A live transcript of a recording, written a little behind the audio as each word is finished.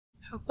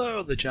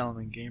Hello, the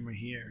Gentleman Gamer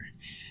here,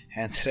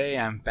 and today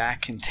I'm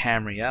back in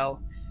Tamriel.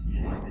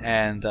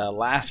 And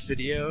last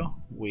video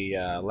we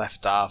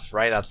left off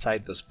right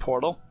outside this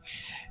portal,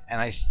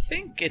 and I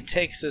think it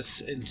takes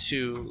us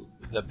into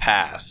the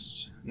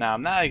past. Now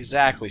I'm not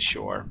exactly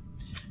sure,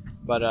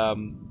 but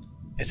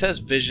it says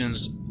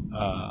visions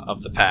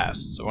of the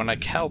past. So we're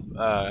gonna help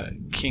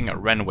King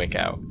Renwick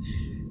out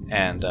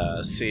and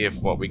see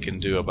if what we can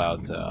do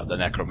about the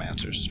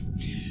Necromancers.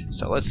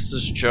 So let's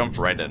just jump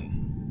right in.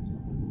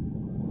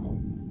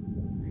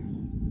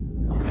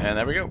 And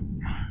there we go.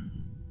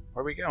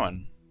 Where are we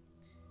going?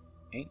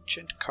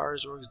 Ancient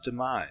Karzor's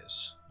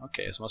demise.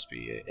 Okay, this must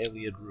be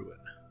Iliad ruin.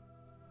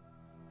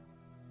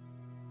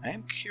 I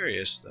am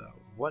curious though,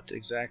 what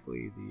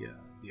exactly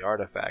the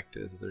artifact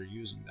is that they're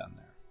using down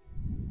there.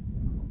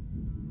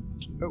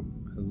 Oh,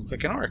 it looks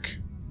like an orc.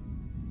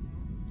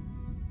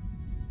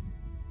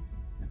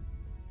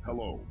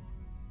 Hello.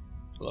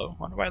 Hello?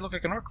 Wonder why I look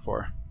like an orc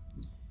for?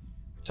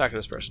 Talk to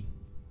this person.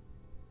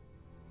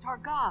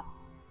 Targoth!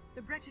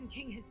 The Breton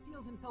king has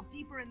sealed himself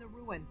deeper in the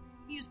ruin.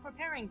 He is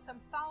preparing some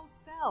foul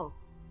spell.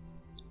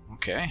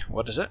 Okay,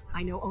 what is it?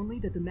 I know only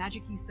that the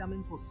magic he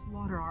summons will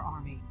slaughter our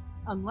army.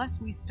 Unless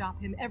we stop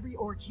him, every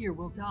orc here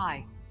will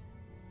die.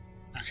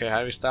 Okay, how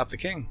do we stop the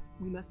king?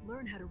 We must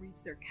learn how to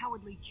reach their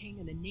cowardly king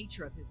and the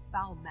nature of his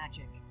foul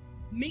magic.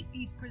 Make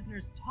these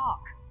prisoners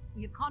talk.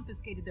 We have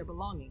confiscated their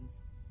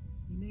belongings.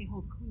 We may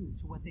hold clues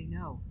to what they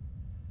know.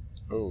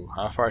 Oh,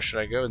 how far should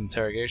I go with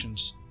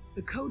interrogations?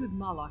 The code of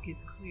Moloch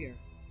is clear.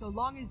 So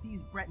long as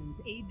these Bretons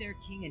aid their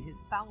king and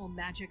his foul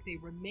magic, they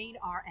remain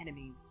our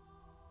enemies.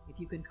 If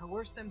you can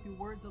coerce them through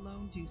words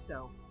alone, do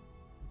so.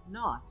 If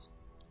not...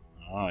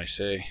 Oh, I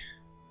see.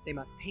 They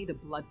must pay the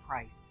blood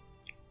price.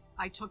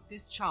 I took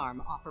this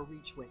charm off a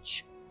Reach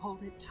Witch.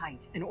 Hold it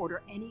tight and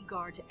order any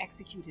guard to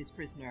execute his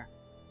prisoner.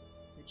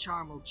 The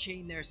charm will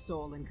chain their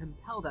soul and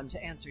compel them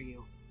to answer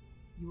you.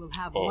 You will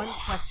have one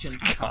question.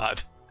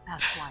 God.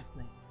 Ask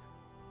wisely.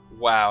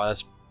 Wow,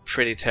 that's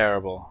pretty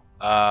terrible.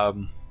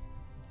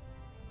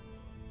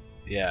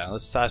 Yeah,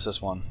 let's toss this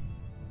one.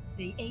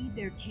 They aid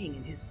their king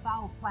in his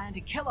foul plan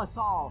to kill us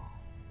all.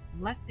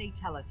 Unless they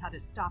tell us how to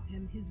stop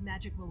him, his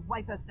magic will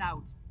wipe us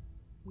out.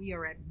 We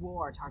are at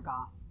war,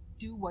 Targoth.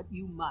 Do what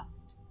you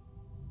must.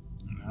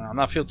 I'm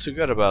not feeling too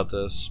good about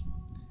this.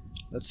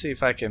 Let's see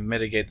if I can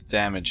mitigate the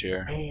damage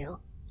here.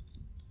 Hail.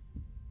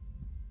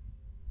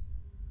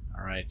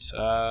 Alright,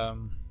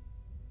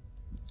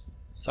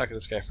 let's talk to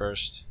this guy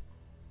first.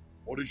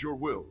 What is your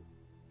will?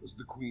 Does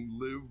the queen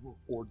live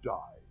or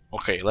die?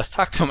 Okay, let's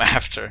talk to him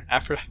after.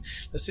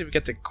 Let's see if we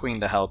get the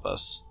queen to help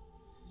us.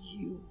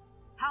 You.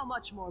 How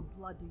much more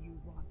blood do you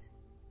want?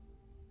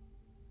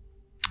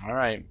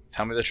 Alright,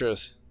 tell me the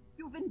truth.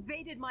 You've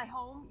invaded my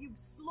home. You've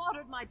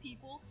slaughtered my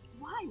people.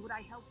 Why would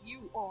I help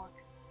you, orc?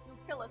 You'll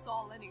kill us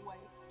all anyway.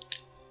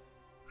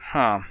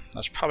 Huh,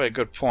 that's probably a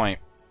good point.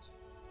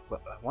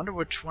 But I wonder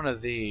which one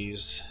of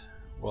these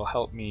will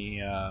help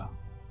me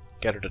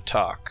get her to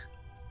talk.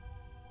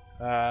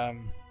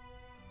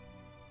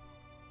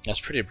 That's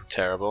pretty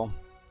terrible.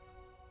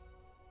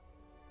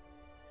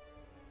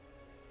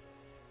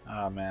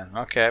 Oh man,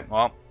 okay,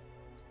 well,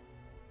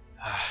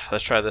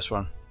 let's try this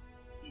one.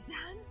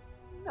 Izan?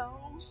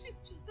 No,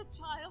 she's just a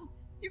child.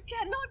 You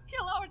cannot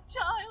kill our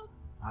child.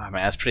 Oh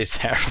man, that's pretty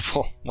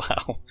terrible.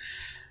 Wow.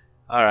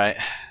 Alright,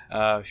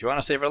 if you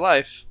want to save her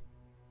life.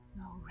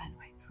 No,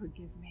 Renwick,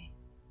 forgive me.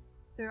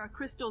 There are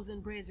crystals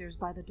and braziers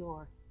by the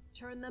door.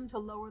 Turn them to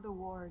lower the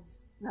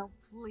wards. Now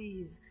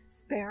please,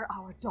 spare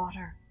our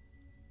daughter.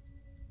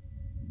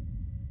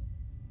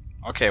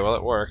 Okay, well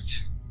it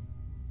worked.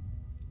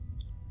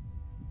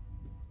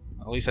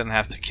 At least I didn't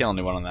have to kill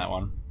anyone on that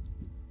one.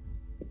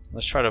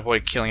 Let's try to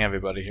avoid killing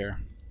everybody here.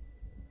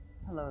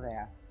 Hello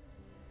there.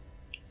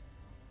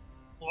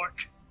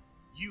 Orc,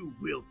 you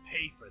will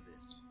pay for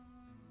this.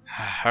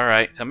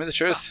 Alright, tell me the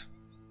truth.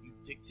 You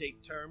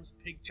dictate terms,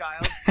 pig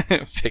child. Pig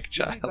Give me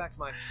child. back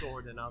my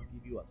sword and I'll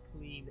give you a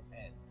clean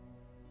end.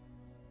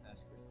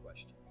 Ask your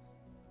questions.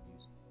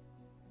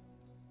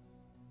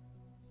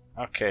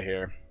 Okay,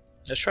 here.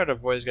 Let's try to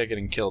avoid this guy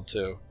getting killed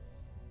too.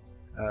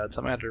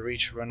 Tell me how to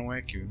reach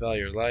Renwick. You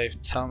value your life.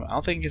 Tell me. I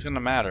don't think he's gonna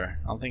matter.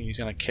 I don't think he's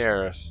gonna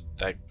care if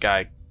that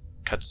guy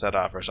cuts that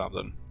off or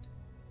something.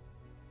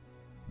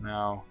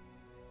 No.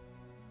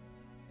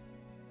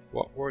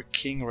 What were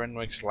King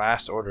Renwick's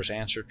last orders?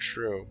 Answer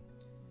true.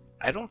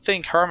 I don't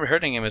think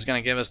hurting him is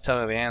gonna give us the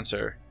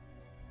answer.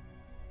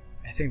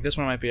 I think this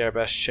one might be our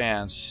best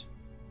chance.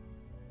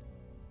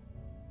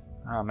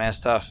 Oh man, it's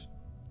tough.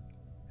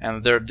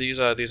 And these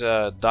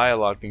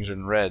dialogue things are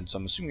in red, so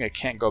I'm assuming I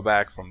can't go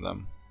back from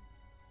them.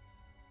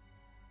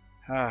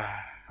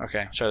 Okay,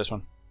 let's try this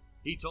one.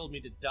 He told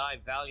me to die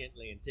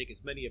valiantly and take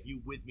as many of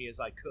you with me as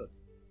I could.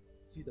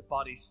 See the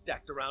bodies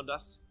stacked around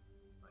us?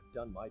 I've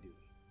done my duty.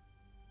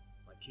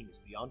 My king is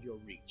beyond your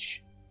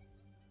reach.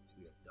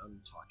 We are done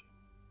talking.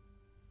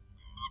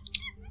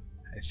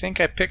 I think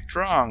I picked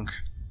wrong.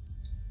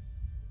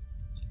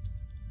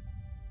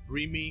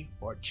 Free me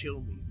or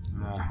kill me.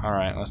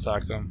 Alright, let's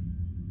talk to him.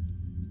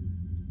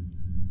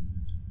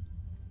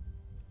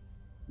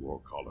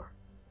 Warcaller.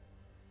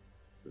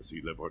 Does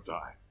he live or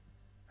die?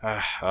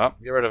 Oh,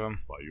 get rid of him.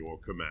 By your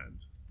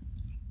command.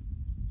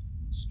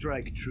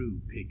 Strike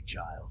true, pig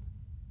child.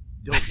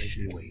 Don't make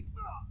me wait.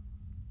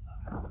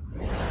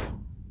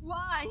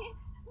 Why?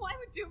 Why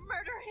would you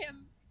murder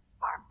him?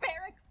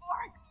 Barbaric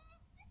orcs!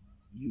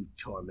 You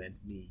torment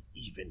me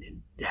even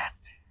in death.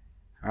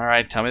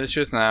 Alright, tell me the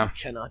truth now.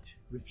 Cannot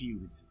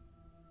refuse.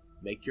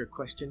 Make your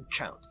question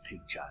count,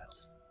 pig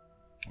child.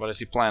 What is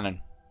he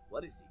planning?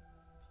 What is he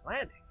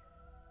planning?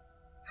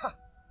 Ha!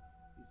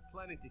 He's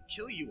planning to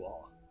kill you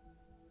all.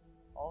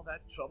 All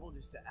that trouble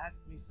just to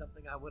ask me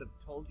something I would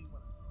have told you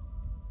when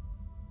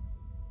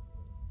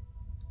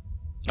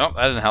Oh,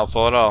 that isn't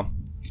helpful at all.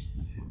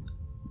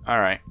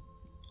 Alright.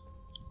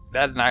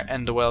 That did not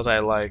end well as I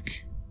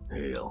like.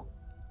 Hail.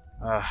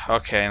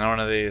 Okay, not one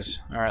of these.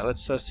 Alright,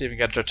 let's see if we can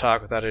get to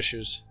talk without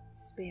issues.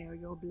 Spare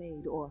your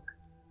blade, orc.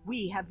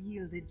 We have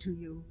yielded to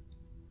you.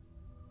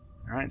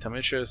 Alright, tell me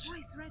the truth.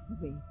 Why threaten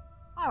me?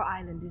 Our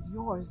island is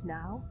yours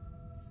now.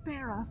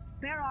 Spare us,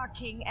 spare our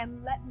king,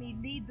 and let me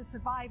lead the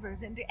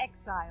survivors into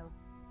exile.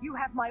 You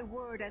have my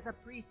word as a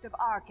priest of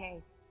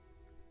Arche.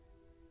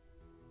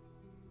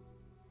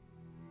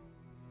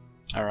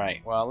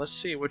 Alright, well, let's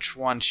see which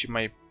one she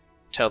might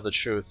tell the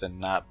truth and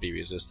not be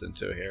resistant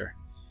to here.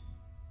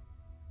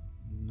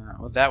 No,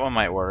 well, that one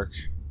might work.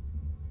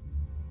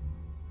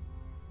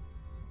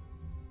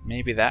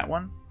 Maybe that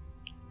one?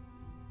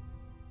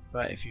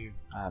 But if you...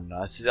 I don't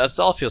know. That's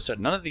all feels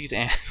certain. None of these...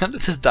 None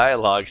of this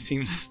dialogue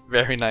seems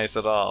very nice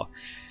at all.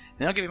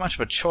 They don't give you much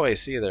of a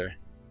choice, either.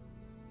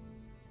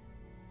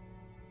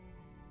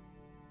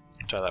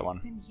 Try that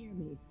one. Then hear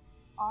me.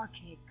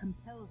 Arche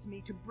compels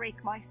me to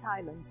break my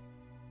silence.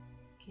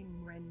 King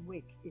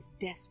Renwick is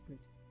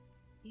desperate.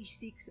 He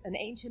seeks an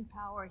ancient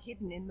power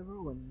hidden in the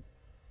ruins.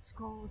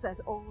 Scrolls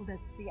as old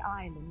as the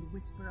island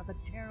whisper of a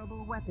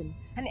terrible weapon,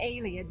 an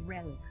alien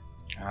relic.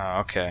 Oh,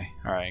 okay.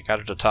 Alright, got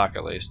her to talk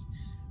at least.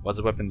 What does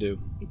the weapon do?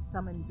 It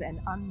summons an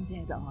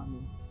undead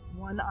army,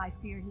 one I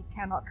fear he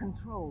cannot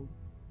control.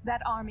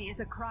 That army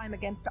is a crime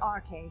against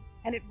Arche,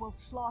 and it will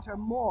slaughter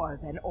more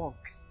than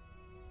orcs.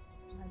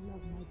 I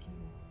love my king,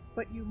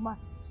 but you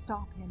must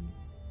stop him.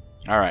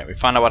 Alright, we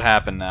found out what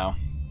happened now.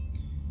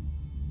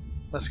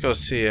 Let's go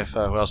see if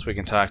who else we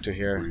can talk to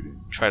here.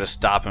 Try to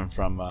stop him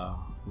from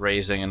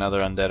raising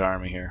another undead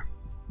army here.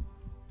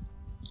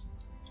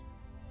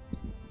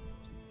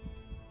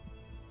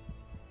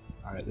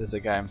 Alright, this is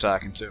the guy I'm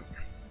talking to.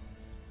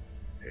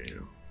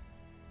 Hail.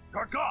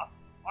 Kargoth,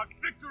 our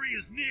victory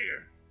is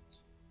near!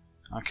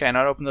 Okay,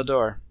 now open the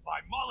door.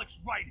 By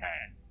Moloch's right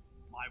hand,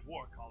 my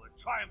warcaller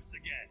triumphs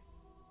again.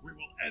 We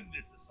will end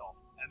this assault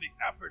and the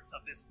efforts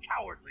of this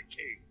cowardly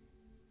king.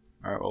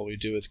 Alright, what we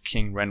do is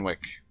King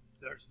Renwick.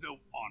 There's no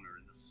honor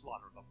in the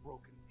slaughter of a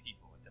broken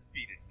people and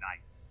defeated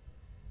knights.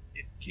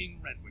 If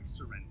King Renwick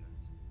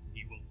surrenders,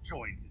 he will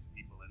join his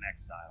people in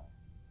exile.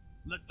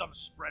 Let them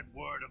spread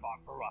word of our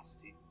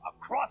ferocity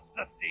across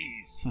the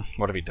seas.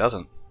 What if he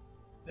doesn't?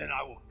 Then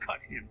I will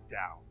cut him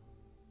down.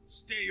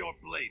 Stay your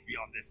blade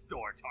beyond this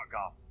door,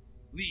 Targoth.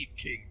 Leave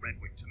King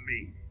Renwick to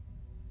me.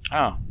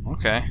 Oh,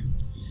 okay.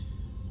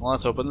 Well,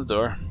 let's open the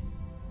door.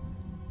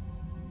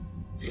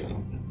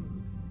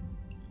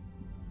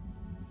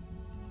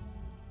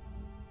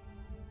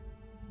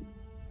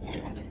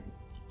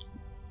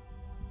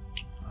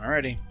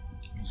 Alrighty,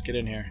 let's get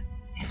in here.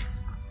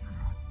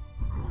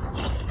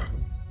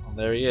 Well,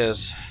 there he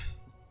is.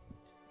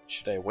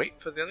 Should I wait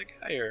for the other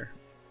guy, or...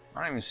 I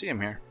don't even see him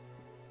here.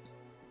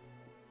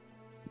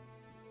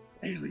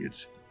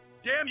 Aliens!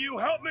 Damn you,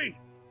 help me!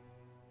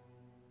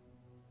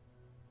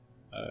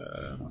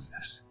 What's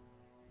this?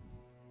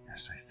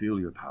 Yes, I feel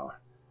your power.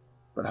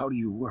 But how do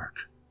you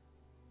work?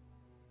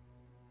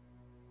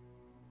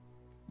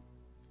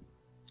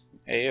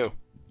 Hey, you.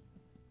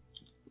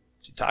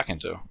 What's he talking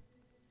to?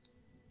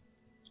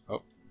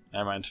 Oh,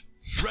 never mind.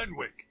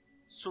 Renwick,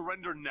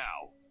 surrender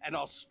now, and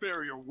I'll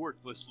spare your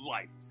worthless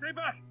life. Stay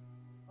back!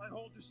 I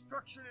hold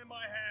destruction in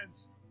my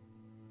hands.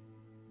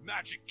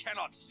 Magic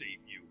cannot save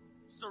you.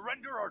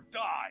 Surrender or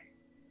die.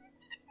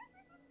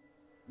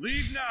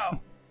 Leave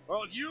now, or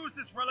I'll use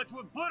this relic to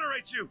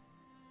obliterate you.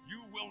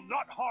 You will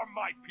not harm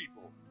my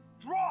people.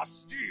 Draw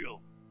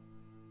steel.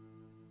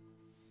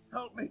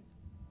 Help me.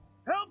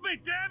 Help me,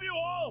 damn you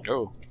all!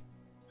 Oh.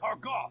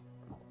 Targoth,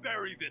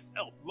 bury this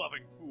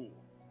elf-loving fool.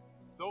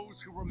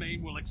 Those who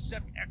remain will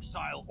accept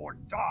exile or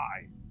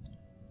die.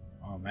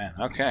 Oh man,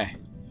 okay.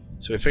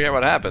 So we figure out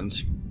what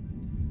happens.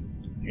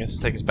 I guess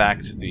it takes us back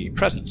to the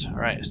present.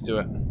 Alright, let's do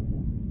it.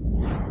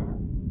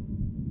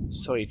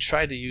 So he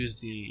tried to use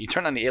the... He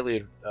turned on the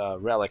alien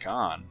relic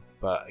on,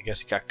 but I guess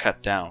he got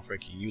cut down before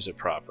he could use it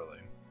properly.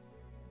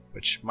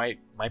 Which might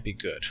be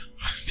good.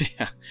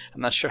 Yeah,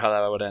 I'm not sure how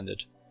that would have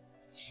ended.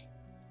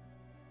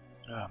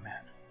 Oh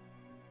man.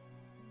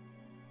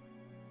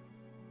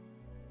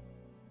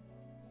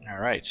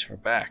 Alright, we're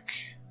back.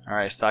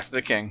 Alright, let's talk to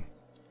the king.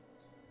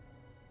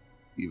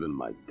 Even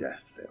my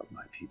death failed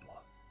my people.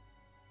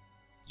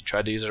 You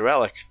tried to use a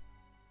relic.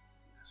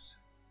 Yes.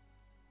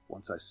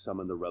 Once I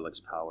summoned the relic's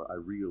power, I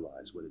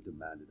realized what it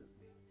demanded of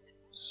me.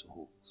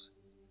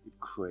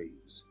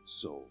 craves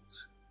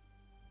souls.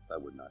 I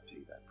would not pay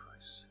that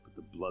price, but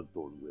the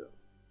Bloodthorn will.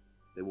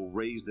 They will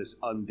raise this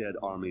undead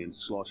army and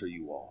slaughter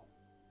you all.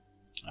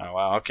 Oh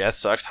wow, okay, that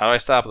sucks. How do I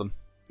stop them?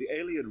 The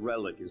Ayleid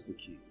relic is the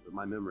key, but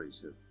my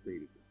memories have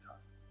faded with time.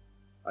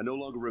 I no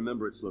longer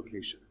remember its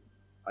location.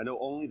 I know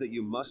only that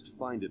you must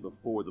find it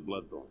before the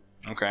Bloodthorn.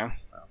 Okay.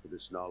 For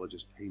this knowledge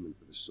is payment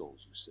for the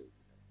souls you saved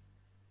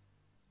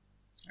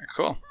today.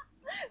 Cool.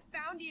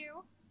 Found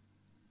you.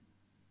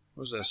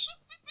 Who's this?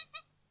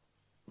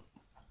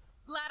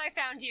 Glad I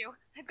found you.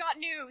 I've got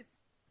news.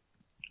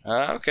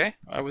 Okay.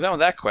 We're done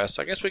with that quest.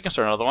 I guess we can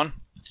start another one.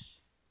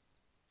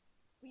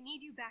 We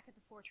need you back at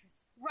the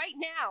fortress. Right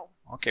now!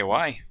 Okay,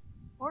 why?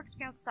 Orc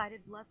scouts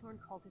sighted Bloodthorn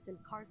cultists in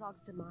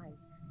Karzog's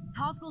demise.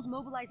 Tozgol's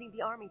mobilizing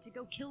the army to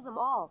go kill them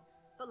all,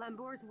 but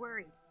Lambour's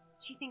worried.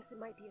 She thinks it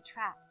might be a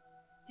trap.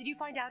 Did you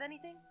find out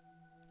anything?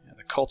 Yeah,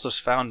 the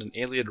cultists found an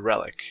Ayleid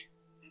relic.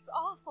 It's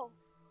awful.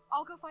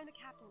 I'll go find the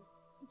captain.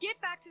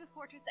 Get back to the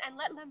fortress and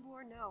let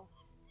Lambour know.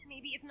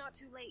 Maybe it's not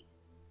too late.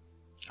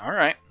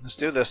 Alright, let's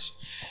do this.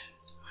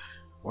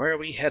 Where are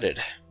we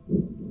headed?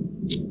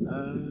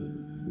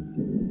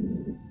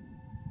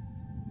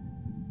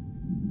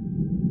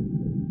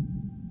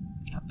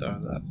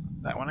 Not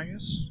that one, I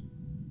guess?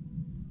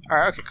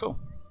 Alright, okay, cool.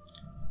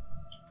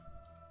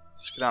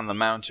 Let's get on the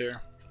mount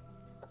here.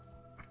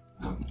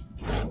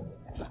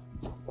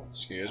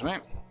 Excuse me.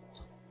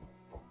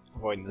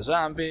 Avoiding the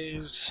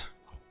zombies.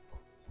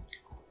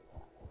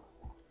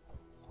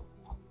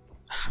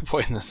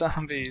 Avoiding the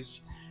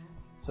zombies.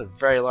 It's a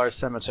very large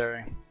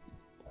cemetery.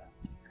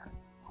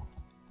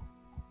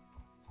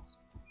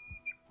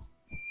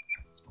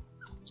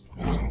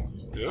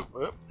 Yep.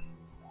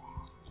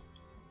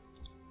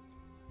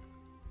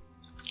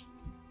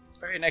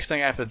 Very next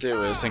thing I have to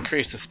do is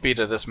increase the speed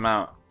of this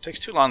mount. It takes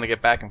too long to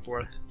get back and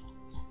forth.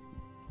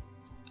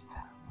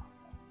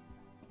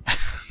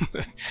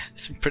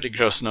 Some pretty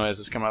gross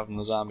noises coming out from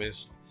the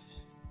zombies.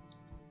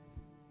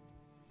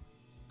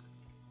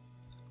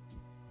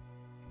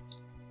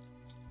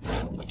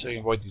 So you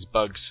can avoid these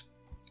bugs.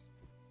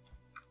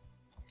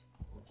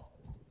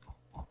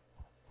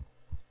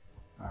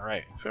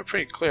 Alright, we're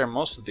pretty clear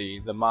most of the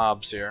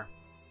mobs here.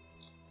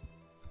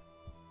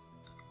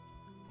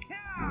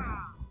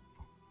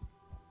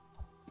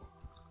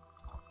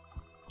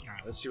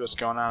 Alright, let's see what's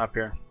going on up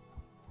here.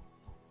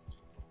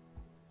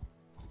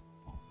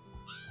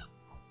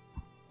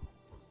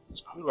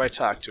 Who do I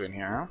talk to in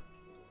here,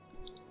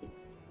 huh?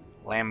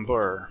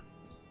 Lambour.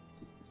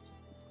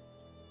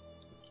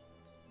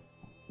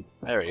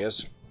 There he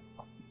is.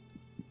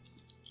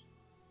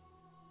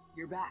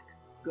 You're back.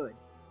 Good.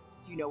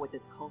 Do you know what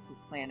this cult is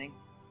planning?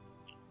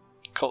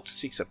 Cult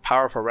seeks a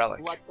powerful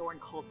relic. Bloodthorn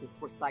cultists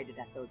were sighted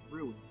at those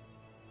ruins.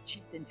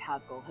 Chieftain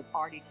Tazgol has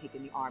already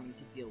taken the army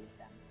to deal with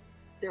them.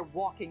 They're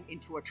walking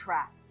into a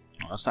trap.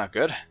 Oh, that's not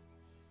good.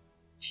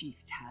 Chief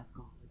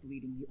Tazgol is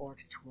leading the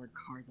orcs toward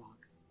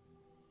Karzog's.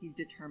 He's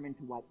determined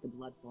to wipe the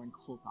Bloodthorn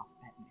cult off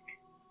Beknith.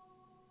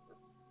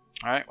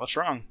 Alright, what's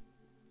wrong?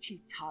 Chief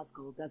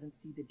Tazgol doesn't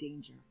see the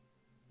danger.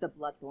 The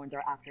Bloodthorns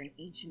are after an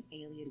ancient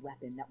Ayleid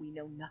weapon that we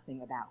know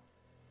nothing about.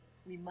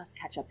 We must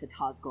catch up to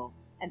Tazgol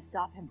and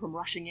stop him from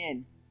rushing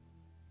in.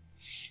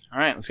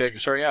 Alright, let's get your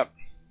story up.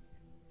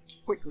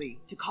 Quickly,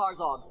 to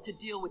Karzog to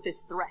deal with this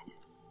threat.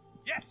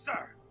 Yes,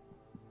 sir!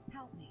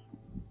 Help me.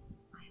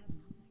 I have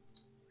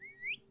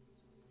nothing.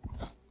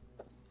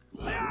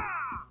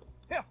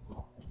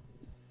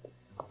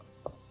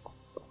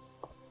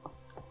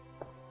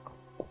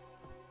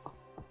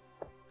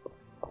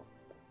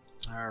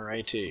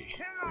 Alrighty.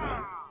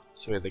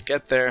 So we have to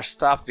get there,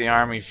 stop the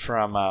army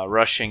from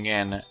rushing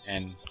in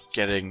and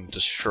getting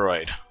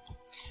destroyed.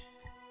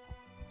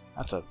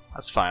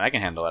 That's fine. I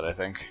can handle that, I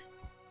think.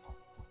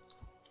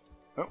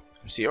 Oh,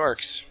 I see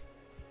orcs.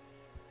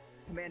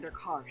 Commander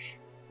Karsh,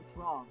 what's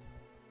wrong?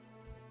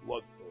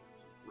 Bloodthorns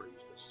have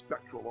raised a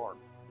spectral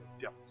army from the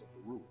depths of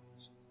the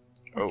ruins.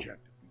 Oh. We can't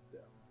defeat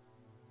them.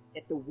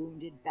 Get the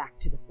wounded back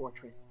to the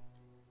fortress.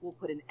 We'll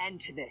put an end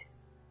to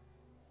this.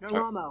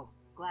 Naramo,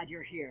 glad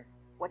you're here.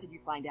 What did you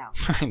find out?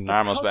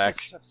 Narmo's back.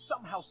 The cultists have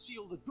somehow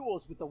sealed the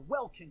doors with the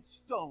Welkin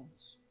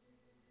stones.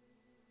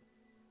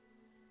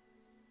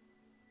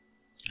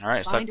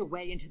 Alright, Find a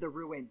way into the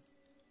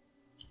ruins.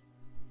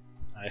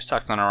 let's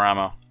talk to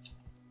Naramo.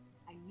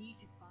 I need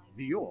to find...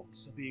 The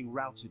orcs are being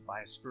routed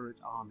by a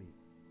spirit army.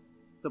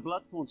 The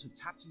Bloodthorns have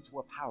tapped into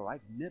a power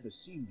I've never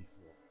seen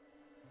before.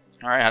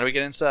 Alright, how do we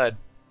get inside?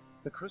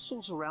 The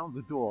crystals around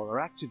the door are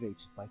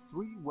activated by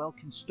 3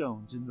 Welkin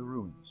stones in the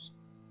ruins.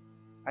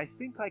 I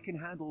think I can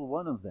handle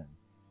one of them,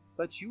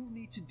 but you'll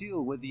need to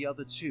deal with the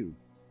other 2.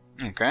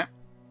 Okay.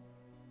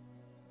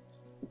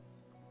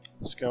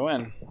 Let's go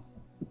in.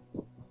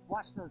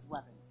 Watch those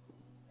weapons.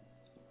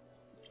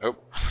 Oh,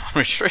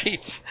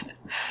 retreat!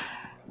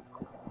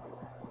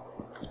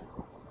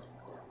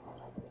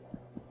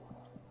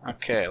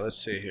 Okay, let's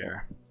see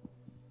here.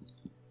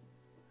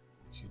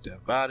 A few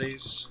dead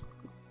bodies.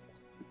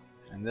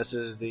 And this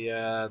is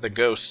the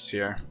ghosts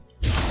here.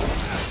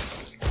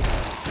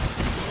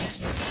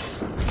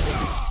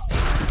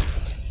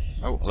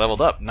 Oh.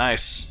 leveled up.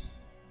 Nice.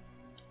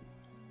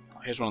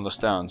 Here's one of the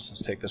stones.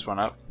 Let's take this one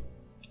up.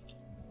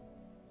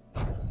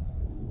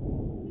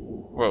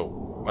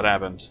 Whoa, what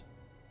happened?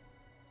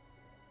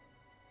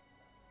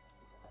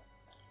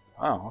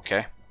 Oh,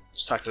 okay.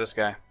 Let's talk to this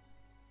guy.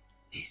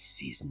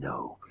 This is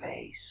no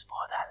place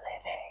for the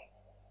living.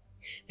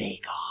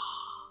 Begone.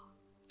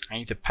 I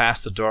need to pass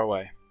the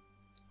doorway.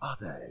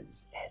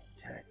 Others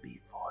entered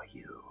before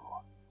you.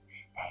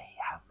 They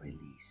have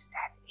released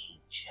that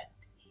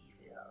ancient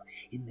evil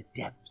in the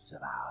depths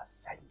of our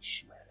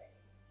sanctuary.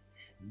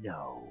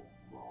 No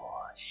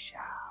more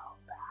shall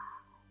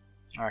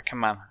pass. Alright,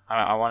 come on.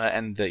 I want to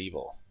end the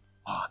evil.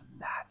 On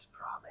that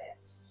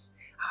promise,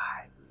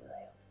 I will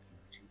help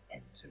you to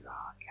enter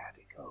our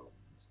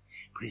catacombs.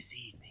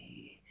 Precede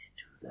me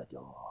to the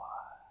door.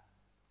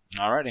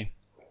 Alrighty.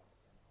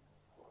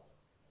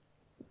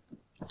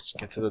 Let's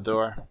get to the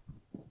door.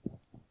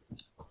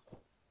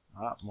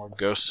 Ah, more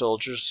ghost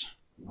soldiers.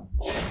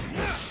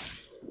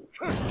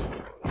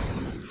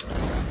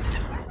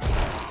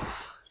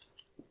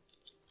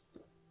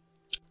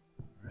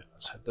 Alright,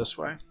 let's head this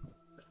way.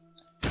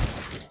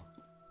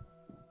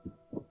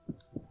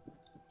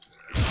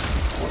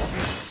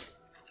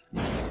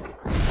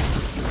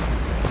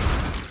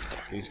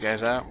 These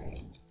guys out.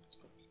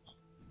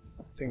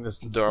 I think this is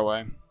the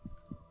doorway.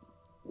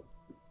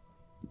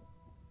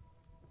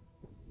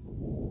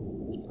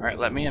 Alright,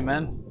 let me in,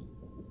 man.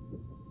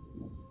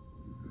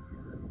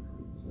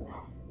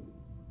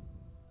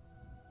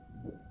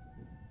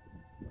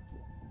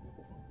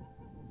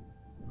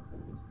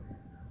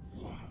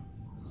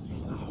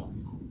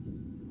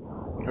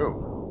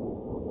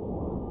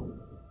 Oh.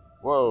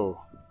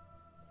 Whoa.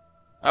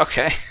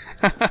 Okay.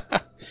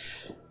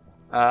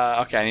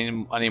 Okay,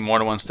 I need more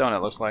than one stone, it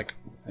looks like.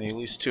 I need at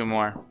least 2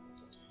 more.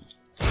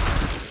 Take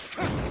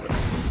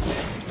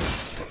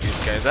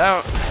these guys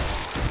out.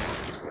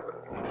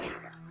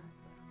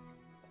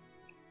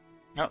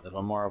 Oh, there's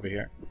one more over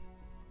here.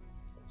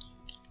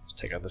 Let's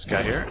take out this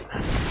guy here.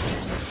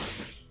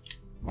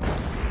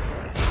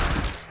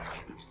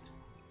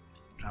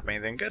 Drop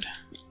anything good?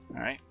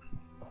 Alright.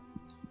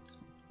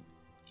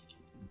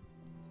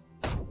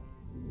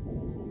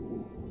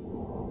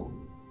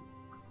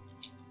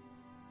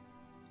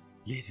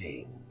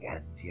 Living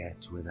and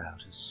yet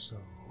without a soul.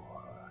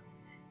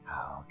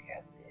 How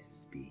can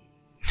this be?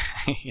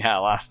 Yeah, I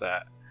lost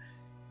that.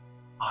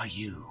 Are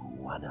you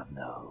one of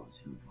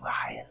those who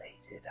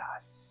violated our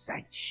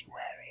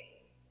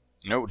sanctuary?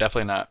 No,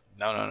 definitely not.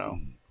 No, no, no.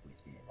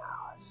 Within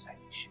our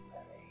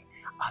sanctuary,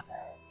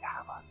 others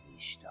have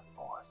unleashed a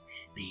force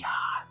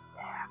beyond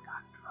their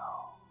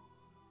control.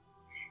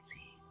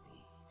 Lead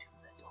me to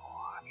the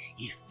door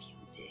if you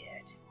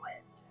dare to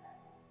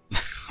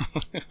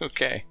enter.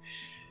 Okay.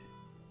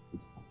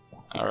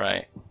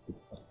 Alright.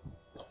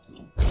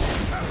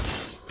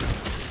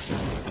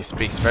 He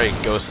speaks very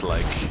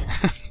ghost-like.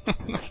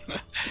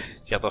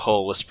 He's got the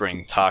whole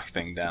whispering talk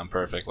thing down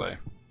perfectly.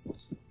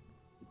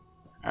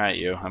 Alright,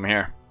 you. I'm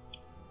here.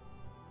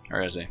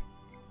 Where is he?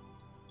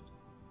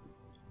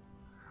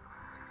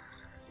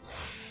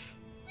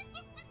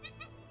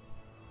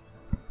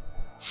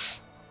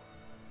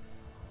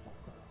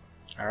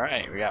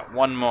 Alright, we got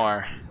one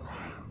more.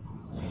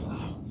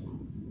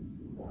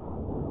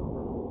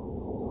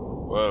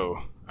 Whoa.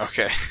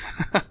 Okay.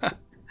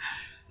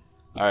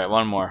 Alright,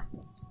 one more.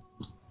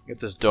 Get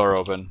this door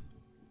open.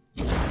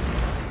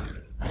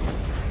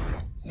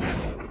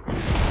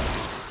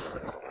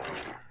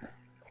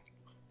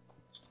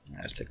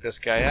 Let's take this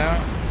guy out.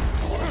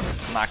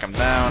 Knock him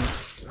down.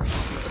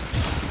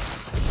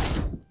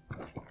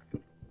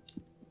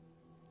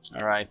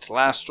 Alright,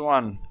 last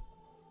one.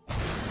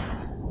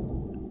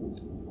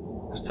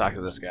 Let's talk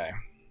to this guy.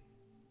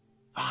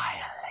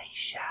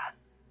 Violation.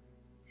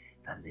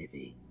 The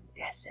living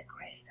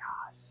desecrate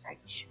our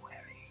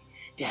sanctuary.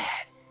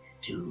 Death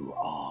to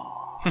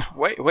all.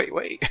 Wait.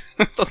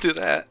 Don't do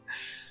that.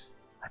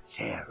 A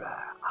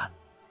terror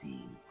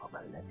unseen for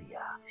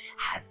millennia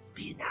has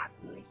been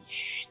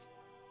unleashed.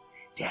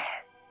 Death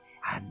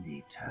and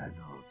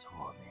eternal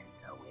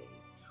torment await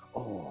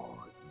all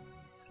in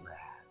this land.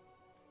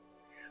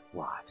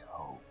 What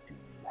hope do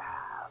you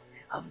have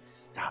of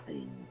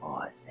stopping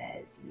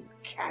forces you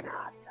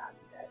cannot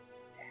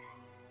understand?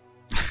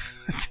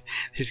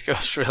 These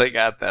ghosts really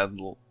got that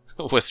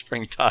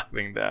whispering talk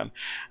thing down.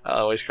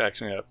 Always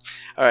cracks me up.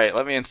 Alright,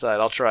 let me inside.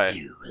 I'll try it.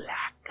 You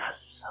lack a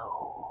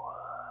soul.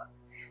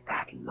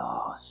 That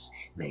loss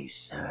may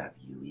serve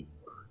you in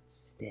good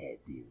stead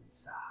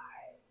inside.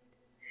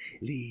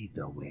 Lead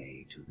the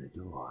way to the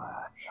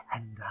door,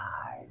 and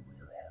I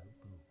will help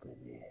open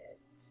it.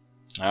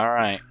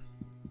 Alright.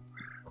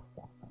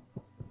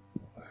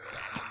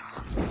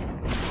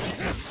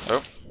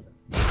 Oh.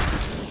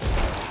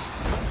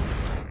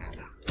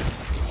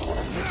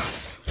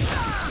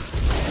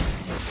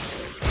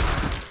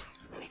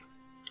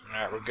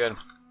 Alright, we're good.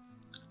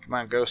 Come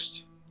on,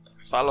 ghost.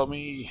 Follow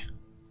me.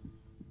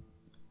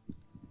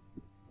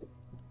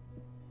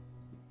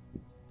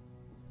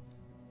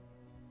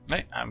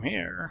 Hey, I'm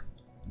here.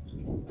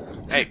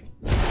 Hey,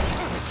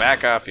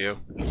 back off you.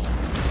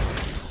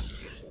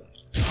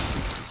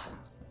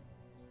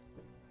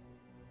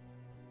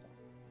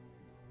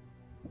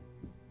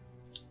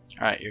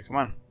 Alright, you come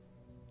on.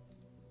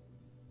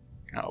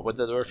 Open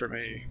the door for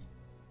me.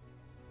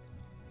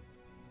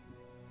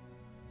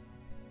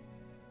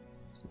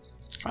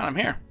 Come on, I'm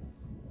here.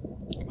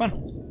 Come on.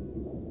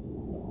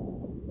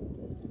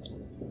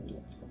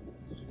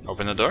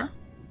 Open the door.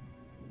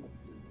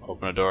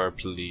 Open the door,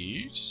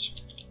 please.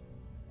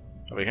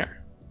 Over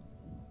here.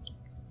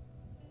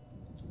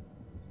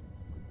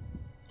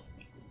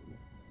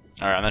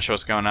 Alright, I'm not sure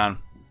what's going on.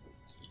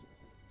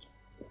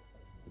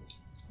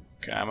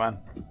 Come on.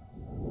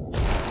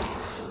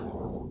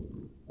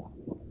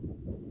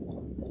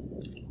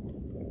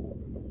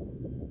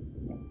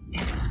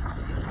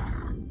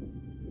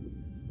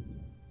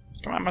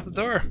 Come on, I'm at the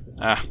door.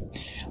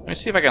 Let me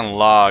see if I can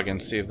log and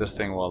see if this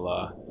thing will,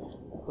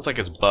 looks like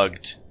it's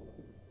bugged.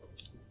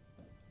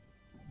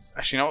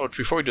 Actually, you know what?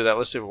 Before we do that,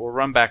 let's see. We'll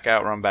run back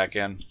out, run back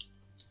in.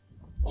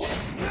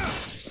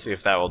 Let's see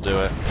if that will do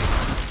it.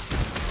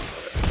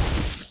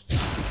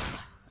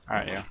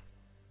 Alright, yeah.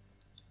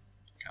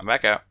 Come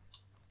back out.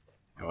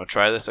 And we'll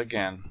try this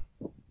again.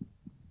 Are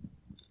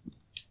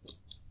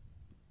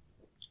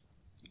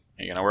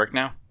you gonna work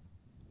now?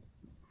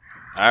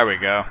 There we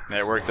go.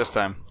 It worked this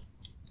time.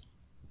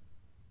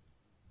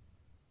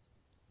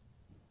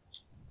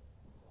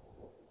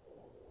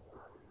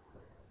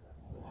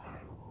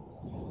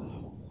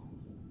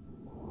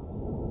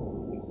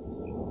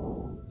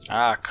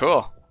 Ah,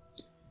 cool.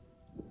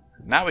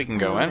 Now we can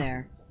go in.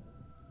 There.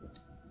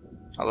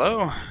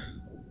 Hello?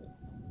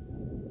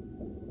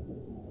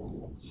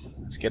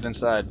 Let's get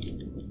inside.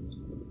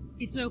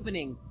 It's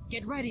opening.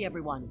 Get ready,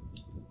 everyone.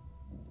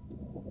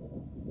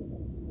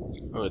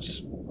 Oh,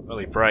 it's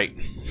really bright.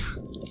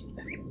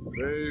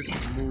 Please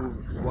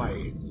move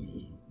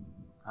quietly.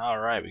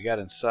 Alright, we got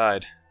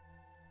inside.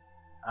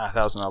 I thought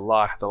I was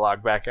gonna have to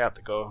log back out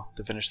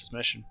to finish this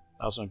mission.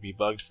 I was gonna be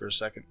bugged for a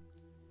second.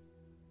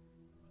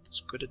 It's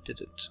good it did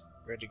it.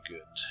 Very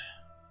good.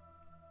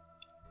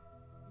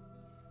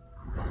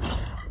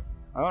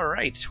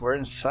 Alright, we're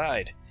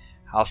inside.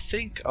 I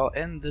think I'll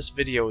end this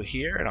video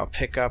here and I'll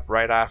pick up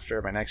right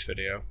after my next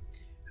video.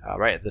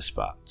 Right at this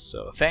spot.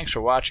 So thanks for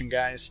watching,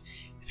 guys.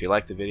 If you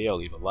liked the video,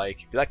 leave a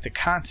like. If you like the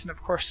content,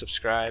 of course,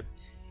 subscribe.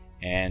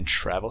 And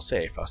travel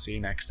safe. I'll see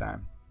you next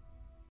time.